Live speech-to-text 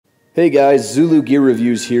Hey guys, Zulu Gear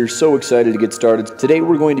Reviews here, so excited to get started. Today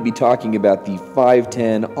we're going to be talking about the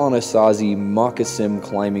 5.10 Anasazi Moccasym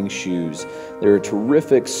climbing shoes. They're a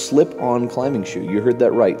terrific slip-on climbing shoe. You heard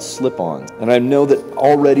that right, slip-ons. And I know that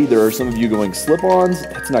already there are some of you going, slip-ons?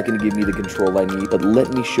 That's not going to give me the control I need, but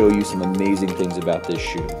let me show you some amazing things about this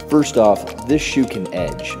shoe. First off, this shoe can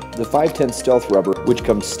edge. The 5.10 Stealth Rubber, which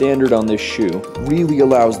comes standard on this shoe, really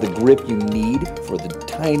allows the grip you need for the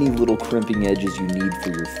tiny little crimping edges you need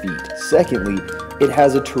for your feet. Secondly, it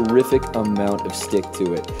has a terrific amount of stick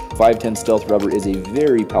to it. 5.10 Stealth Rubber is a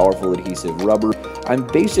very powerful adhesive rubber. I'm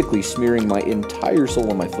basically smearing my entire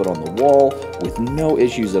sole of my foot on the wall with no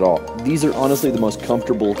issues at all. These are honestly the most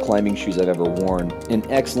comfortable climbing shoes I've ever worn. An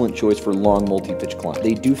excellent choice for long multi-pitch climb.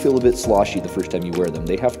 They do feel a bit sloshy the first time you wear them.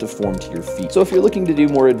 They have to form to your feet. So if you're looking to do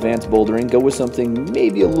more advanced bouldering, go with something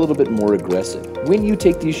maybe a little bit more aggressive. When you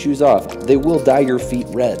take these shoes off, they will dye your feet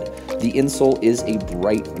red. The insole is a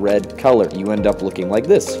bright red color. You end up looking like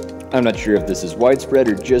this. I'm not sure if this is widespread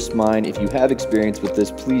or just mine. If you have experience with this,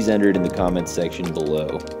 please enter it in the comments section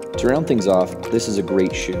below. To round things off, this is a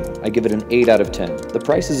great shoe. I give it an 8 out of 10. The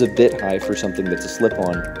price is a bit high for something that's a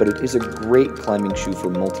slip-on, but it is a great climbing shoe for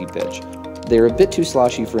multi-pitch. They're a bit too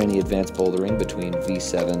sloshy for any advanced bouldering between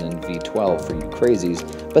V7 and V12 for you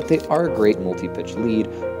crazies, but they are a great multi-pitch lead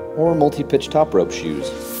or multi-pitch top rope shoes.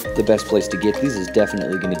 The best place to get these is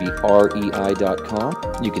definitely going to be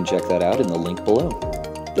rei.com. You can check that out in the link below.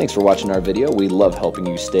 Thanks for watching our video. We love helping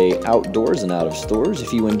you stay outdoors and out of stores.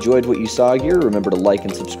 If you enjoyed what you saw here, remember to like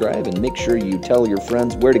and subscribe, and make sure you tell your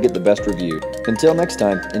friends where to get the best review. Until next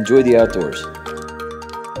time, enjoy the outdoors.